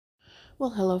Well,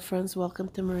 hello friends, welcome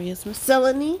to Maria's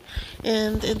Miscellany,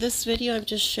 and in this video I'm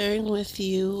just sharing with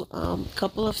you a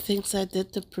couple of things I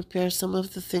did to prepare some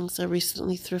of the things I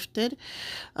recently thrifted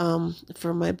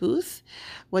for my booth.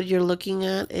 What you're looking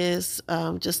at is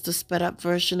just a sped up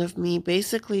version of me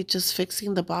basically just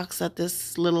fixing the box that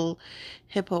this little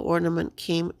hippo ornament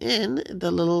came in.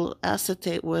 The little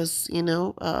acetate was,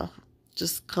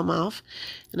 just come off,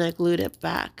 and I glued it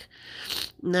back.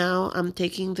 Now I'm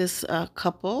taking this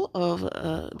couple of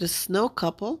this snow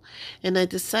couple, and I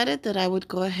decided that I would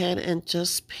go ahead and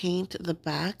just paint the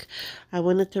back. I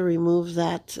wanted to remove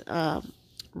that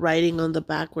writing on the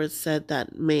back where it said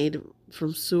that made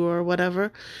from sewer or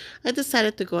whatever. I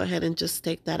decided to go ahead and just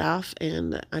take that off,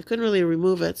 and I couldn't really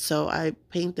remove it, so I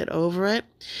painted over it.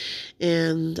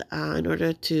 And in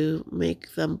order to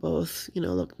make them both,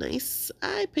 look nice,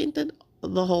 I painted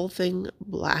the whole thing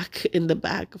black in the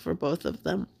back for both of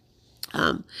them.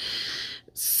 Um,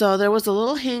 so there was a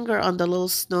little hanger on the little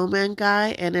snowman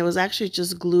guy, and it was actually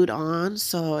just glued on,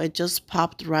 so it just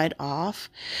popped right off.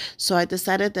 So I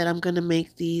decided that I'm going to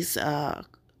make these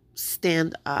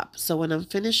stand up. So when I'm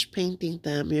finished painting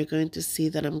them, you're going to see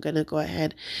that I'm going to go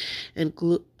ahead and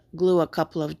glue a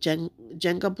couple of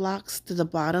Jenga blocks to the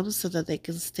bottom so that they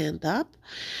can stand up.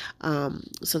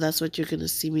 So that's what you're going to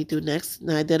see me do next.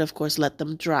 Now I did, of course, let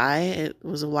them dry. It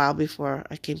was a while before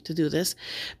I came to do this.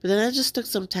 But then I just took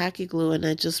some tacky glue and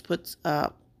I just put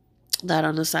that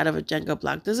on the side of a Jenga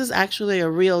block. This is actually a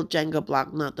real Jenga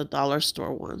block, not the dollar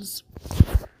store ones.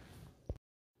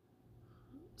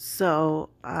 So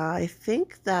I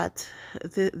think that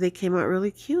they came out really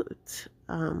cute.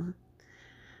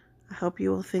 I hope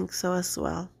you will think so as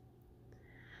well.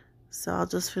 So I'll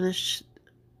just finish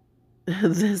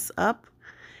this up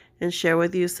and share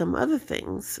with you some other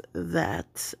things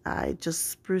that I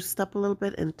just spruced up a little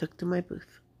bit and took to my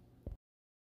booth.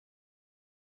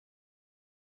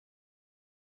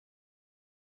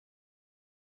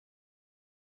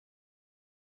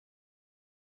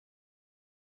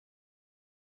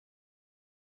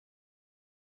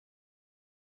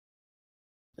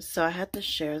 So I had to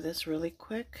share this really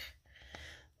quick.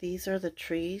 These are the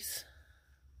trees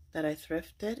that I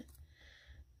thrifted.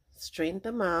 Straightened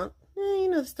them out.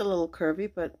 It's still a little curvy,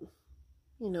 but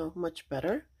much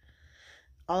better.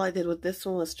 All I did with this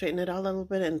one was straighten it out a little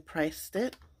bit and priced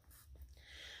it.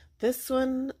 This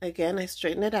one, again, I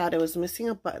straightened it out. It was missing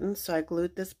a button, so I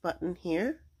glued this button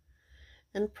here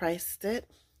and priced it.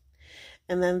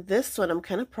 And then this one I'm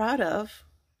kind of proud of.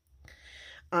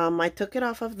 I took it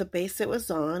off of the base it was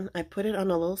on. I put it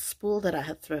on a little spool that I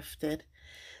had thrifted.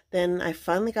 Then I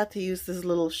finally got to use this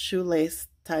little shoelace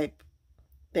type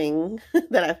thing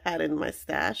that I've had in my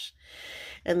stash.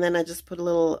 And then I just put a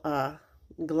little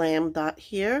glam dot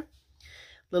here.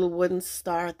 Little wooden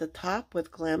star at the top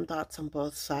with glam dots on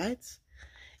both sides.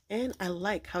 And I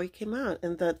like how he came out.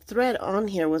 And the thread on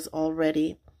here was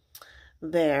already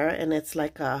there. And it's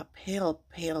like a pale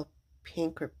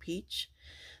pink or peach.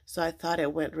 So I thought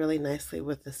it went really nicely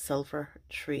with the silver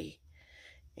tree.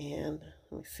 And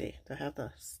let me see, do I have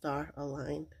the star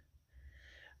aligned?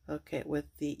 Okay, with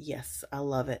the, yes, I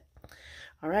love it.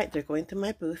 All right, they're going to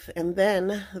my booth. And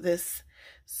then this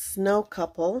snow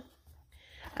couple,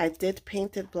 I did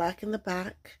paint it black in the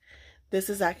back. This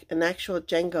is an actual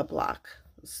Jenga block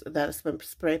that has been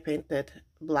spray painted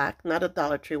black, not a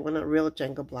Dollar Tree one, a real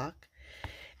Jenga block.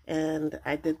 And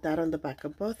I did that on the back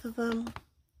of both of them.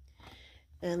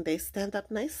 And they stand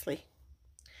up nicely.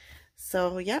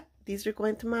 So, yep, these are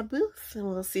going to my booth, and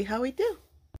we'll see how we do.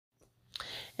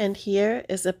 And here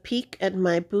is a peek at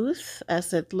my booth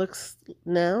as it looks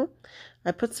now.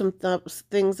 I put some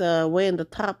things way in the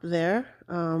top there.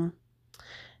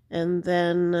 And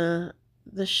then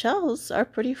the shelves are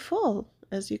pretty full,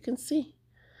 as you can see.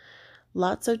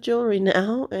 Lots of jewelry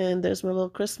now, and there's my little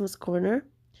Christmas corner.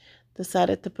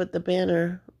 Decided to put the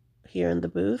banner here in the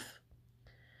booth.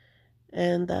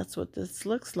 And that's what this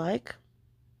looks like.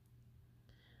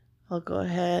 I'll go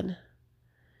ahead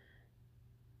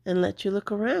and let you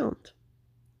look around.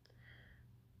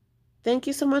 Thank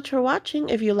you so much for watching.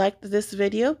 If you liked this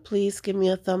video, please give me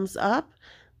a thumbs up.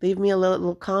 Leave me a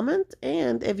little comment.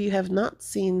 And if you have not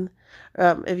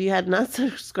if you had not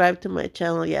subscribed to my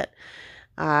channel yet,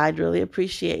 I'd really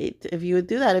appreciate if you would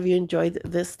do that if you enjoyed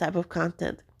this type of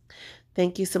content.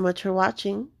 Thank you so much for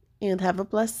watching, and have a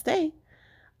blessed day.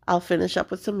 I'll finish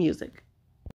up with some music.